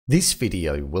This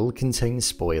video will contain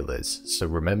spoilers, so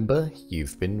remember,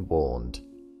 you've been warned.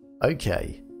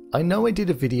 Okay, I know I did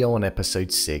a video on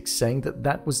episode 6 saying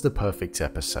that was the perfect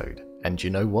episode, and you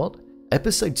know what?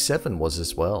 Episode 7 was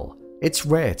as well. It's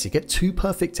rare to get 2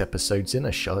 perfect episodes in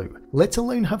a show, let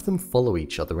alone have them follow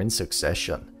each other in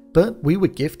succession, but we were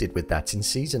gifted with that in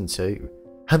season 2.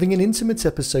 Having an intimate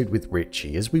episode with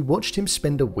Richie as we watched him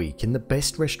spend a week in the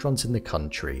best restaurant in the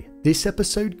country, this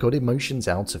episode got emotions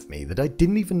out of me that I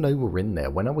didn't even know were in there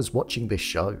when I was watching this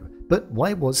show. But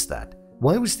why was that?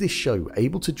 Why was this show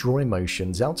able to draw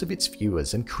emotions out of its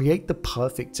viewers and create the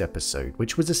perfect episode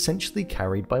which was essentially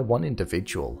carried by one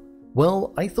individual?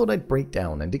 Well, I thought I'd break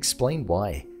down and explain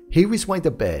why. Here is why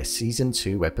The Bear Season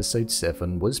 2 Episode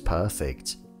 7 was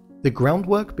perfect. The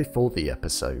groundwork before the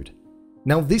episode.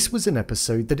 Now this was an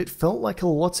episode that it felt like a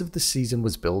lot of the season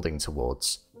was building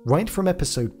towards, right from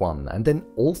episode 1 and then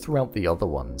all throughout the other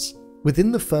ones.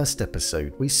 Within the first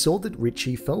episode, we saw that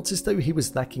Richie felt as though he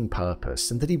was lacking purpose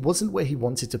and that he wasn't where he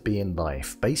wanted to be in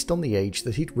life based on the age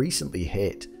that he'd recently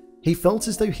hit. He felt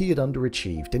as though he had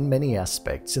underachieved in many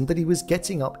aspects and that he was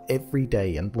getting up every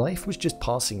day and life was just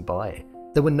passing by.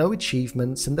 There were no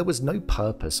achievements and there was no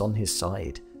purpose on his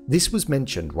side. This was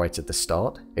mentioned right at the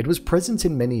start, it was present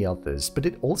in many others, but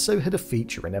it also had a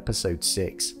feature in episode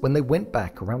 6 when they went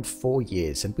back around 4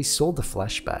 years and we saw the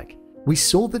flashback. We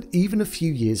saw that even a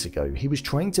few years ago he was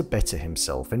trying to better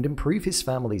himself and improve his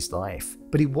family's life,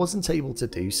 but he wasn't able to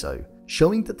do so,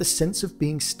 showing that the sense of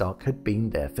being stuck had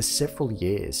been there for several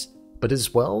years. But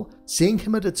as well, seeing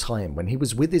him at a time when he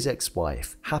was with his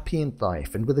ex-wife, happy in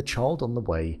life and with a child on the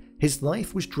way, his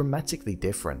life was dramatically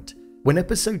different. When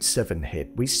episode 7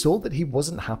 hit, we saw that he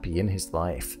wasn't happy in his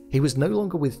life. He was no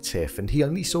longer with Tiff and he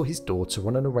only saw his daughter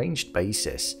on an arranged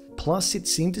basis. Plus, it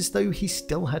seemed as though he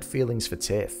still had feelings for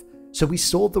Tiff. So we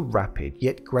saw the rapid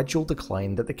yet gradual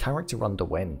decline that the character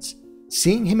underwent.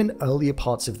 Seeing him in earlier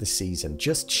parts of the season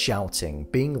just shouting,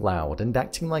 being loud and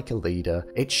acting like a leader,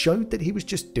 it showed that he was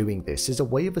just doing this as a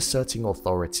way of asserting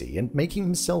authority and making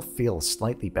himself feel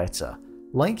slightly better.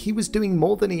 Like he was doing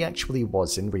more than he actually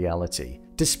was in reality,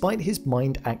 despite his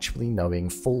mind actually knowing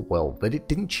full well that it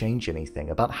didn't change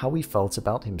anything about how he felt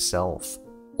about himself.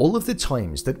 All of the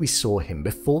times that we saw him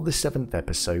before the 7th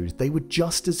episode, they were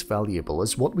just as valuable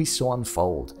as what we saw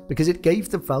unfold, because it gave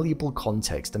the valuable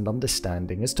context and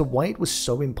understanding as to why it was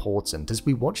so important as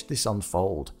we watched this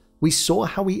unfold. We saw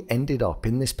how he ended up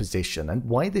in this position and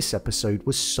why this episode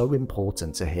was so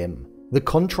important to him. The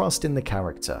contrast in the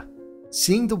character.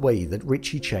 Seeing the way that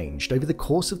Richie changed over the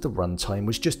course of the runtime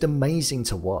was just amazing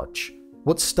to watch.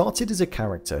 What started as a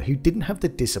character who didn't have the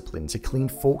discipline to clean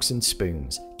forks and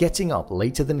spoons, getting up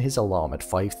later than his alarm at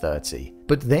 5:30,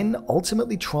 but then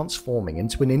ultimately transforming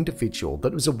into an individual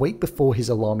that was awake before his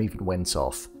alarm even went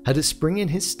off, had a spring in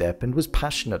his step and was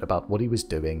passionate about what he was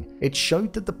doing, it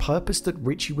showed that the purpose that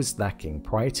Richie was lacking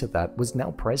prior to that was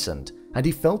now present, and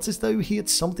he felt as though he had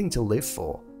something to live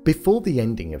for. Before the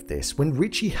ending of this, when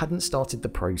Richie hadn't started the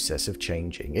process of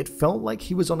changing, it felt like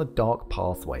he was on a dark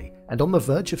pathway and on the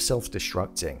verge of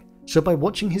self-destructing. So by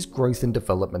watching his growth and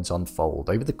development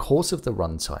unfold over the course of the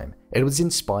runtime, it was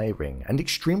inspiring and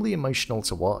extremely emotional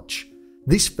to watch.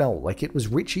 This felt like it was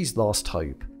Richie's last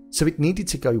hope, so it needed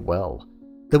to go well.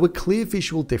 There were clear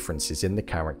visual differences in the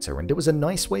character and it was a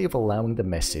nice way of allowing the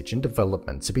message and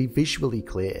development to be visually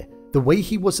clear. The way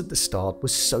he was at the start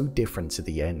was so different to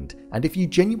the end, and if you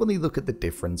genuinely look at the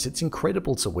difference, it's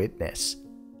incredible to witness.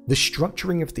 The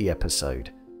structuring of the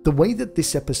episode. The way that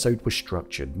this episode was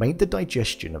structured made the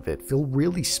digestion of it feel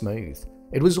really smooth.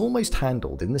 It was almost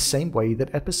handled in the same way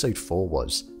that episode 4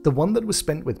 was, the one that was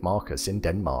spent with Marcus in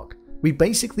Denmark. We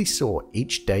basically saw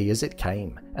each day as it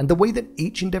came, and the way that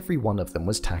each and every one of them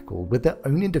was tackled with their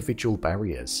own individual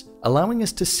barriers, allowing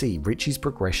us to see Richie's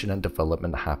progression and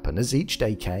development happen as each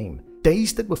day came.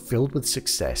 Days that were filled with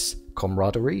success,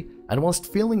 camaraderie, and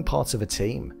whilst feeling part of a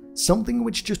team, something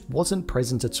which just wasn't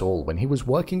present at all when he was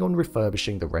working on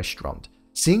refurbishing the restaurant.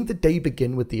 Seeing the day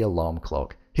begin with the alarm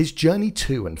clock, his journey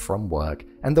to and from work,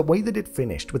 and the way that it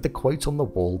finished with the quote on the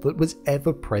wall that was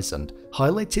ever present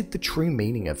highlighted the true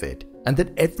meaning of it, and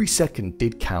that every second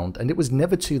did count and it was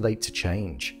never too late to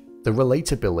change. The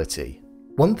relatability.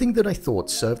 One thing that I thought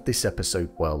served this episode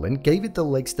well and gave it the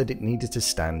legs that it needed to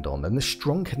stand on and the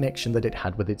strong connection that it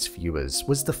had with its viewers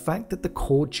was the fact that the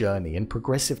core journey and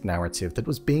progressive narrative that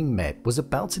was being met was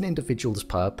about an individual's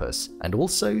purpose and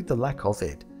also the lack of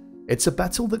it. It's a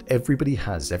battle that everybody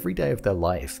has every day of their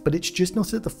life, but it's just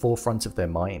not at the forefront of their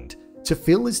mind. To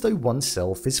feel as though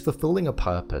oneself is fulfilling a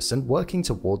purpose and working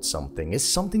towards something is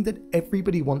something that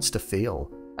everybody wants to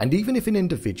feel. And even if an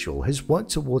individual has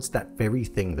worked towards that very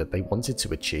thing that they wanted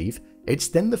to achieve, it's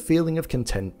then the feeling of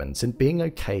contentment and being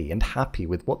okay and happy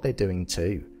with what they're doing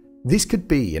too. This could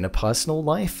be in a personal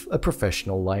life, a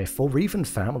professional life, or even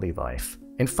family life.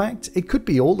 In fact, it could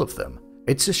be all of them.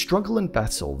 It's a struggle and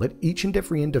battle that each and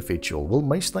every individual will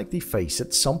most likely face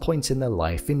at some point in their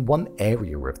life in one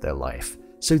area of their life.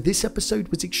 So this episode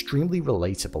was extremely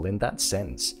relatable in that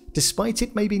sense, despite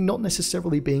it maybe not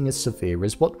necessarily being as severe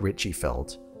as what Richie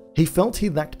felt. He felt he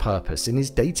lacked purpose in his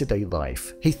day-to-day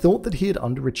life. He thought that he had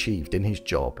underachieved in his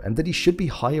job and that he should be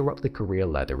higher up the career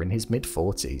ladder in his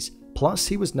mid-40s. Plus,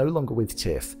 he was no longer with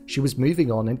Tiff. She was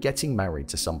moving on and getting married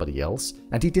to somebody else,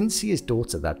 and he didn't see his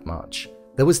daughter that much.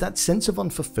 There was that sense of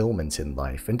unfulfillment in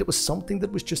life, and it was something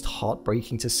that was just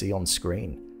heartbreaking to see on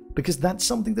screen, because that's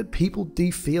something that people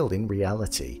do feel in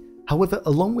reality. However,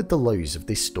 along with the lows of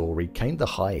this story came the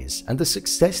highs and the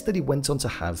success that he went on to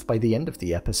have by the end of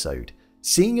the episode.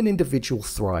 Seeing an individual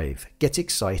thrive, get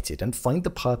excited, and find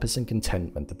the purpose and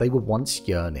contentment that they were once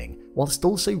yearning, whilst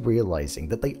also realizing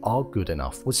that they are good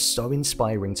enough, was so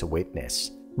inspiring to witness.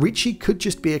 Richie could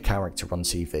just be a character on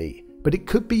TV, but it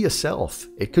could be yourself,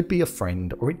 it could be a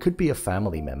friend, or it could be a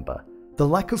family member. The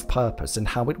lack of purpose and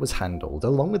how it was handled,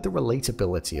 along with the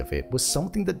relatability of it, was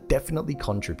something that definitely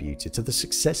contributed to the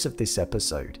success of this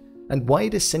episode, and why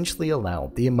it essentially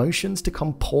allowed the emotions to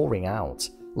come pouring out.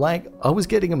 Like, I was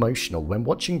getting emotional when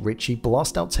watching Richie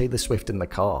blast out Taylor Swift in the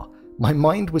car. My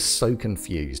mind was so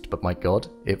confused, but my god,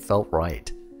 it felt right.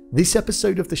 This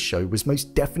episode of the show was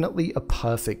most definitely a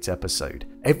perfect episode.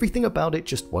 Everything about it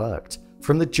just worked.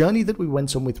 From the journey that we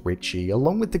went on with Richie,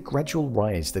 along with the gradual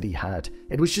rise that he had,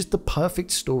 it was just the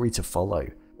perfect story to follow.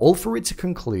 All for it to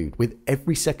conclude with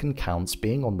every second counts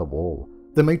being on the wall.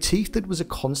 The motif that was a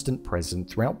constant present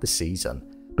throughout the season,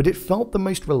 but it felt the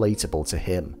most relatable to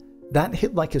him. That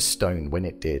hit like a stone when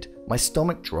it did. My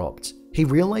stomach dropped. He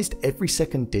realized every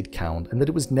second did count and that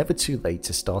it was never too late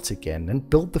to start again and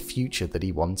build the future that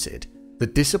he wanted. The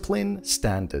discipline,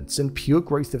 standards, and pure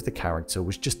growth of the character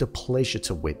was just a pleasure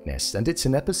to witness, and it's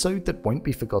an episode that won't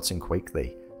be forgotten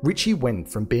quickly. Richie went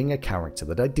from being a character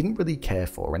that I didn't really care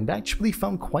for and actually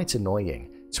found quite annoying,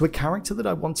 to a character that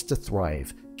I wanted to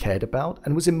thrive, cared about,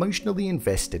 and was emotionally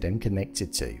invested and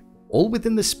connected to. All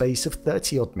within the space of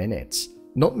 30 odd minutes.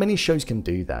 Not many shows can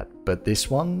do that, but this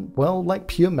one, well, like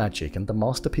pure magic and the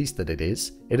masterpiece that it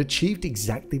is, it achieved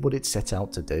exactly what it set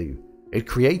out to do. It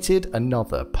created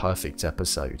another perfect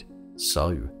episode.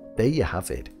 So, there you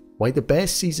have it, why The Bear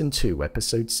Season 2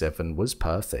 Episode 7 was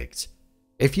perfect.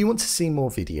 If you want to see more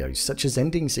videos such as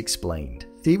endings explained,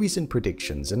 theories and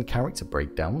predictions, and character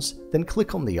breakdowns, then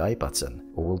click on the I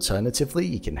button, or alternatively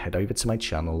you can head over to my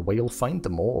channel where you'll find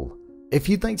them all. If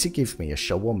you'd like to give me a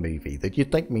show or movie that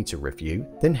you'd like me to review,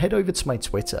 then head over to my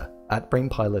Twitter,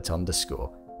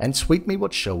 @brainpilot_, and tweet me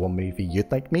what show or movie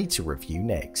you'd like me to review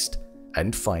next.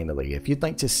 And finally, if you'd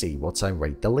like to see what I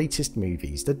rate the latest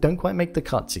movies that don't quite make the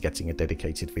cut to getting a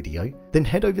dedicated video, then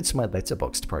head over to my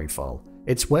Letterboxd profile.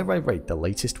 It's where I rate the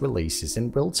latest releases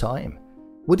in real time.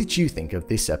 What did you think of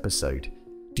this episode?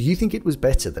 Do you think it was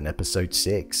better than episode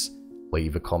 6?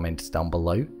 Leave a comment down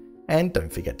below, and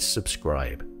don't forget to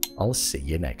subscribe. I'll see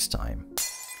you next time.